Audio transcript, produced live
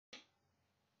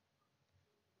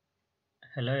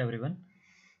Hello everyone,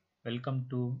 welcome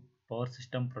to Power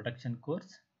System Protection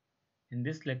course. In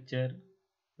this lecture,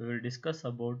 we will discuss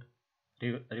about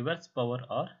reverse power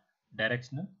or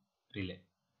directional relay.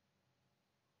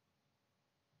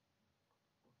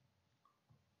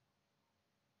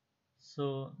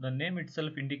 So the name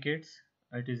itself indicates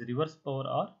it is reverse power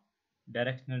or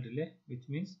directional relay, which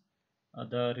means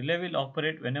the relay will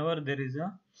operate whenever there is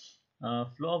a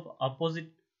flow of opposite.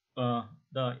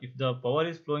 If the power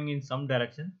is flowing in some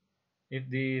direction, if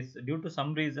this due to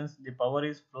some reasons the power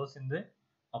is flows in the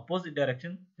opposite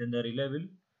direction, then the relay will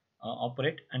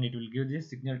operate and it will give the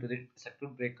signal to the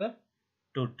circuit breaker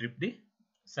to trip the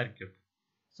circuit.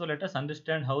 So let us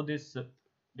understand how this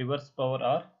reverse power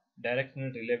or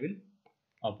directional relay will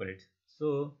operate.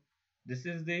 So this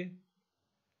is the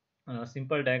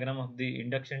simple diagram of the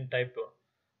induction type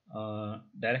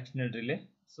directional relay.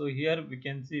 So here we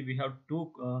can see we have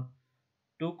two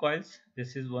coils.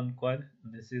 This is one coil,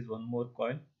 this is one more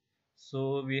coil.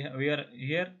 So we are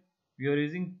here, we are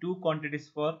using two quantities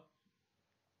for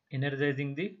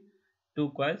energizing the two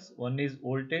coils. One is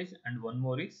voltage and one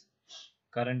more is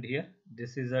current. Here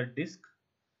this is a disk.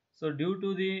 So due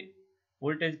to the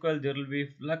voltage coil there will be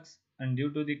flux, and due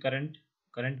to the current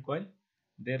coil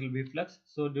there will be flux.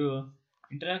 So the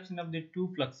interaction of the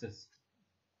two fluxes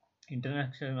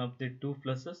interaction of the two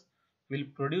fluxes will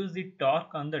produce the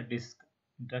torque on the disk.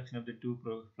 Interaction of the two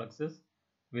fluxes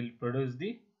will produce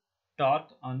the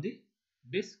torque on the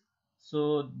disk.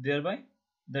 So thereby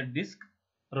the disk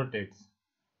rotates.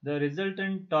 The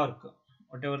resultant torque,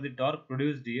 whatever the torque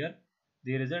produced here,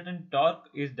 the resultant torque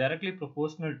is directly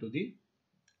proportional to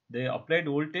the applied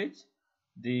voltage,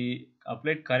 the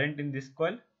applied current in this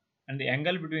coil, and the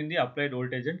angle between the applied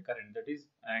voltage and current, that is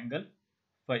angle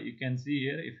phi. You can see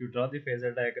here, if you draw the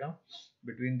phasor diagram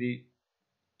between the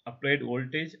applied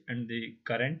voltage and the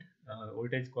current,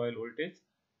 voltage coil voltage,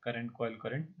 current coil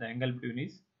current, the angle between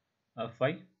is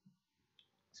phi.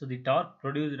 So the torque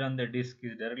produced on the disk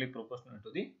is directly proportional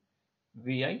to the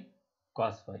Vi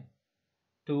cos phi.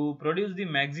 To produce the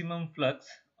maximum flux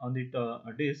on the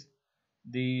disk,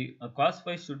 the cos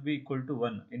phi should be equal to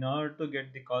 1. In order to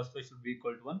get the cos phi should be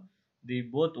equal to 1, the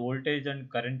both voltage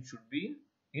and current should be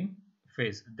in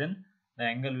phase. Then the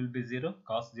angle will be 0,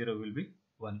 cos 0 will be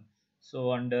 1.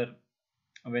 So under,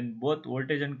 when both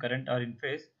voltage and current are in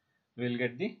phase, we will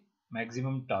get the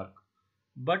maximum torque.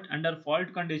 But under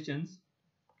fault conditions,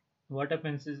 what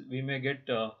happens is we may get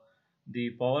the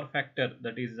power factor,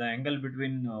 that is the angle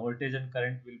between voltage and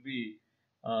current will be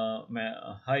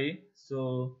high.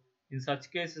 So in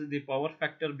such cases the power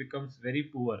factor becomes very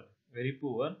poor.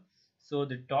 So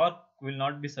the torque will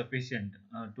not be sufficient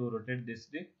to rotate this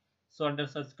disk. So under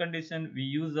such condition we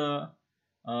use a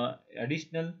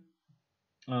additional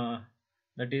uh,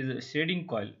 that is shading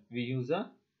coil. We use a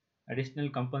additional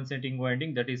compensating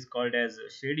winding, that is called as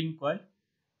shading coil.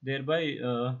 Thereby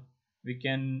we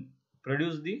can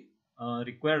produce the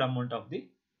required amount of the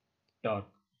torque.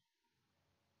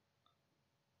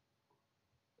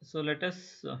 So let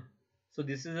us so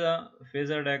this is a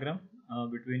phasor diagram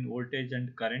between voltage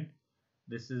and current.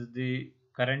 This is the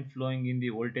current flowing in the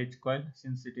voltage coil.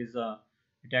 Since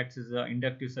it acts as an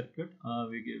inductive circuit,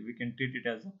 we can treat it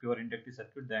as a pure inductive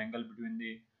circuit. The angle between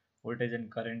the voltage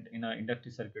and current in an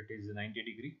inductive circuit is 90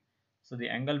 degree. So the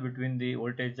angle between the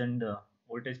voltage and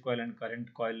voltage coil and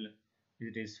current coil,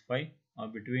 it is phi.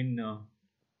 Between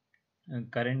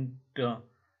current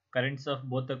currents of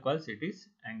both the coils, it is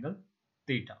angle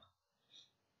theta.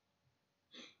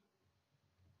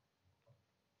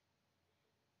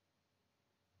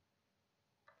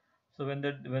 So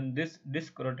when this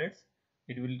disk rotates,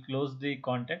 it will close the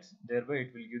contacts. Thereby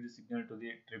it will give the signal to the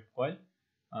trip coil,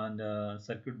 and the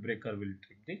circuit breaker will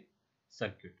trip the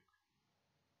circuit.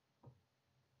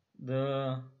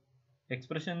 The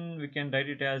expression we can write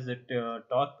it as that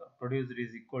torque produced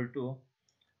is equal to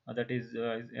that is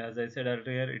as I said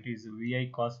earlier, it is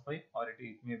Vi cos phi, or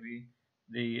it may be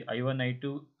the I1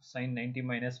 I2 sin 90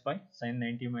 minus phi. Sin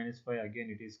 90 minus phi,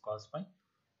 again it is cos phi,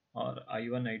 or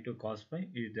I1 I2 cos phi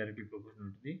is directly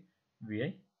proportional to the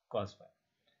Vi cos phi.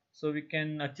 So we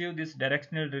can achieve this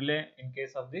directional relay in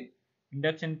case of the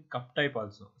induction cup type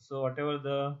also. So whatever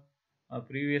the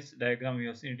previous diagram you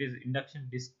have seen, it is induction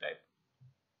disc type.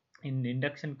 In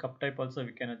induction cup type also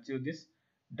we can achieve this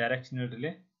directional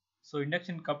relay. So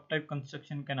induction cup type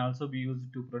construction can also be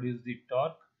used to produce the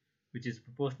torque, which is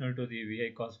proportional to the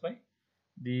Vi cos phi.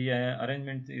 The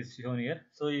arrangement is shown here.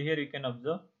 So here you can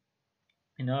observe,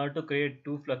 in order to create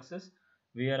two fluxes,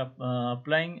 we are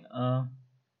applying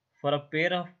for a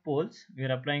pair of poles we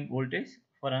are applying voltage,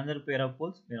 for another pair of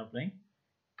poles we are applying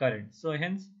current. So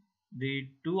hence the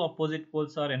two opposite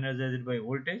poles are energized by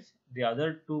voltage, the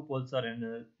other two poles are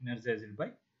energized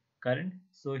by current.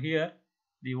 So here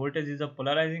the voltage is a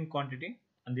polarizing quantity,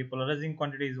 and the polarizing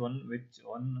quantity is one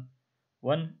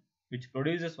which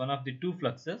produces one of the two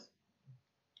fluxes,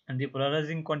 and the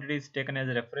polarizing quantity is taken as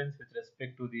a reference with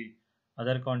respect to the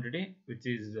other quantity, which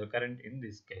is current in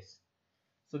this case.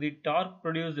 So the torque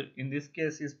produced in this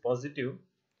case is positive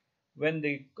when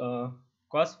the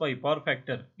cos phi power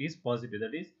factor is positive,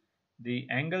 that is the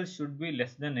angle should be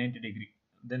less than 90 degree,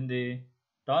 then the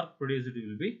torque produced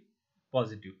will be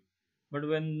positive. But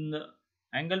when the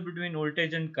angle between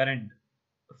voltage and current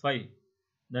phi,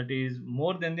 that is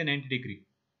more than the 90 degree,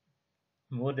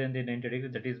 more than the 90 degree,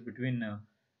 that is between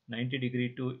 90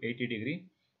 degree to 80 degree,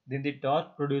 then the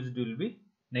torque produced will be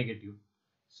negative.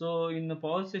 So in the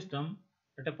power system,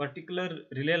 at a particular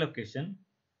relay location,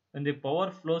 when the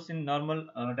power flows in normal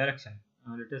direction,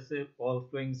 let us say power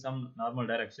flowing some normal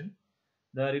direction,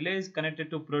 the relay is connected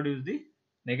to produce the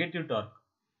negative torque.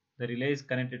 The relay is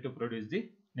connected to produce the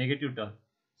negative torque.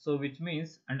 So which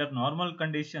means under normal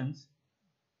conditions,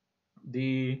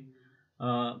 the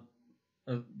uh,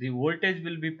 the voltage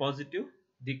will be positive,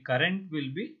 the current will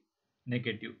be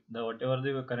negative. The whatever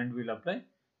the current will apply,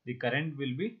 the current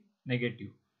will be negative.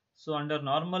 So under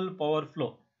normal power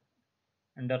flow,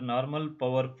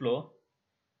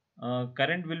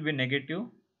 current will be negative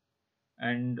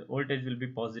and voltage will be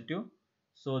positive.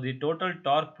 So the total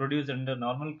torque produced under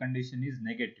normal condition is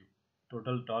negative.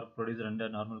 Total torque produced under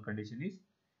normal condition is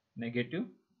negative.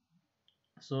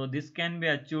 So this can be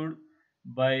achieved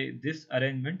by this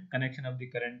arrangement, connection of the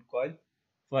current coil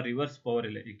for reverse power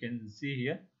relay. You can see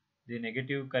here the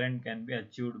negative current can be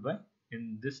achieved by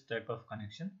in this type of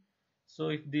connection. So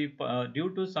if the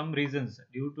due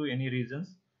to any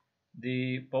reasons,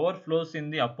 the power flows in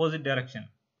the opposite direction,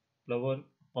 power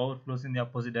power flows in the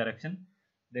opposite direction,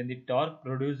 then the torque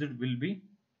produced will be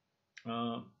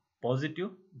uh,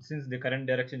 positive. Since the current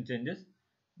direction changes,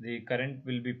 the current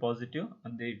will be positive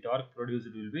and the torque produced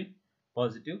will be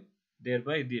positive.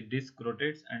 Thereby the disc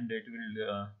rotates and it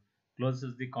will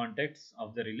closes the contacts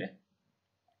of the relay,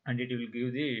 and it will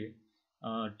give the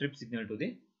trip signal to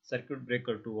the circuit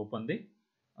breaker to open the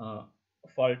uh,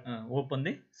 open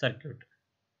the circuit.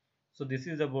 So this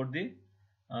is about the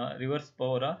reverse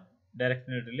power or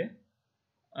directional relay.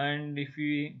 And if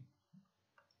we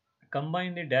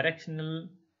combine the directional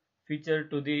feature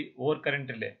to the overcurrent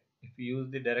relay, if we use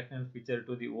the directional feature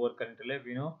to the overcurrent relay,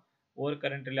 we know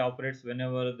overcurrent relay operates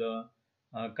whenever the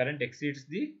current exceeds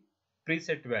the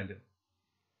preset value.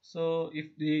 So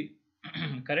if the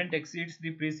current exceeds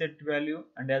the preset value,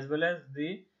 and as well as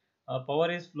the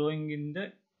power is flowing in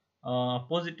the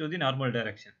opposite to the normal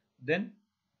direction, then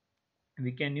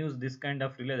we can use this kind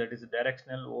of relay, that is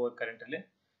directional overcurrent relay.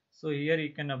 So here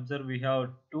you can observe we have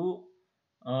two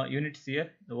units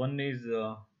here. The one is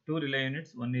two relay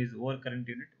units, one is overcurrent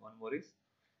unit, one more is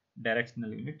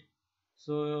directional unit.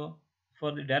 So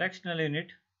for the directional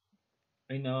unit,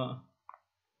 in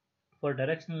for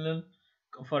directional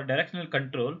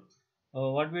control,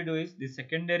 what we do is the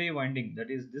secondary winding,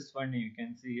 that is this winding you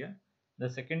can see here, the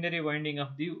secondary winding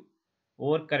of the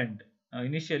overcurrent.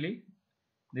 Initially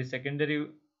the secondary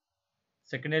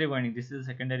winding, this is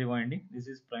secondary winding, this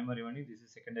is primary winding, this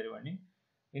is secondary winding.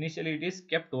 Initially it is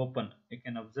kept open. You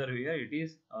can observe here it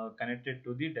is connected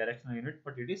to the directional unit,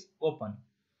 but it is open.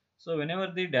 So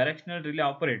whenever the directional relay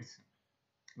operates,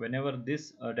 whenever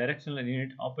this directional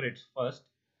unit operates, first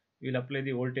we will apply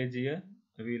the voltage here,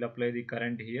 we will apply the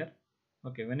current here.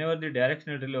 Okay, whenever the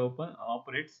directional relay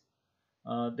operates,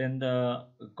 then the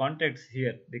contacts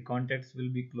here, the contacts will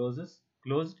be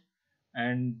closed,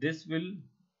 and this will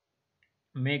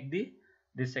make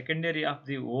the secondary of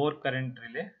the overcurrent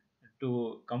relay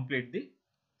to complete the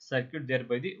circuit,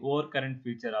 thereby the overcurrent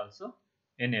feature also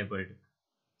enabled.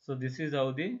 So this is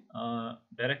how the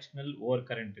directional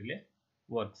overcurrent relay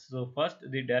works. So first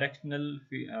the directional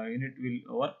unit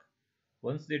will work.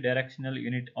 Once the directional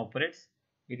unit operates,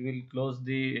 it will close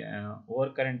the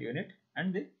overcurrent unit,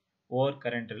 and the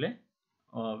overcurrent relay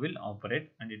will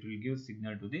operate, and it will give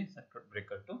signal to the circuit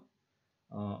breaker to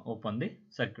open the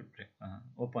circuit.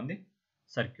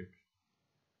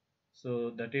 So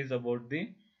that is about the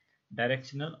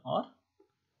directional or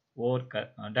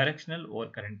directional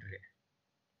overcurrent relay.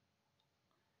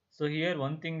 So here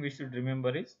one thing we should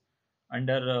remember is,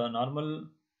 under normal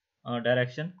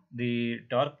direction the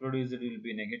torque produced will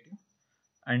be negative.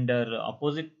 Under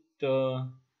opposite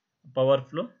power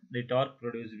flow, the torque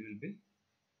produced will be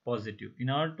positive.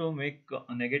 In order to make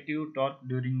a negative torque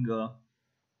during the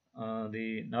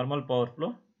normal power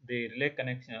flow, the relay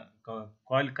connection,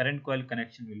 current coil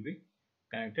connection will be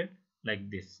connected like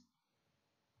this.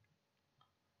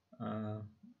 Uh,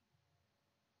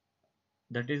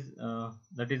 that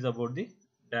is about the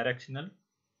directional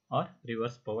or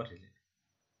reverse power relay.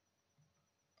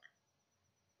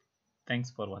 Thanks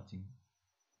for watching.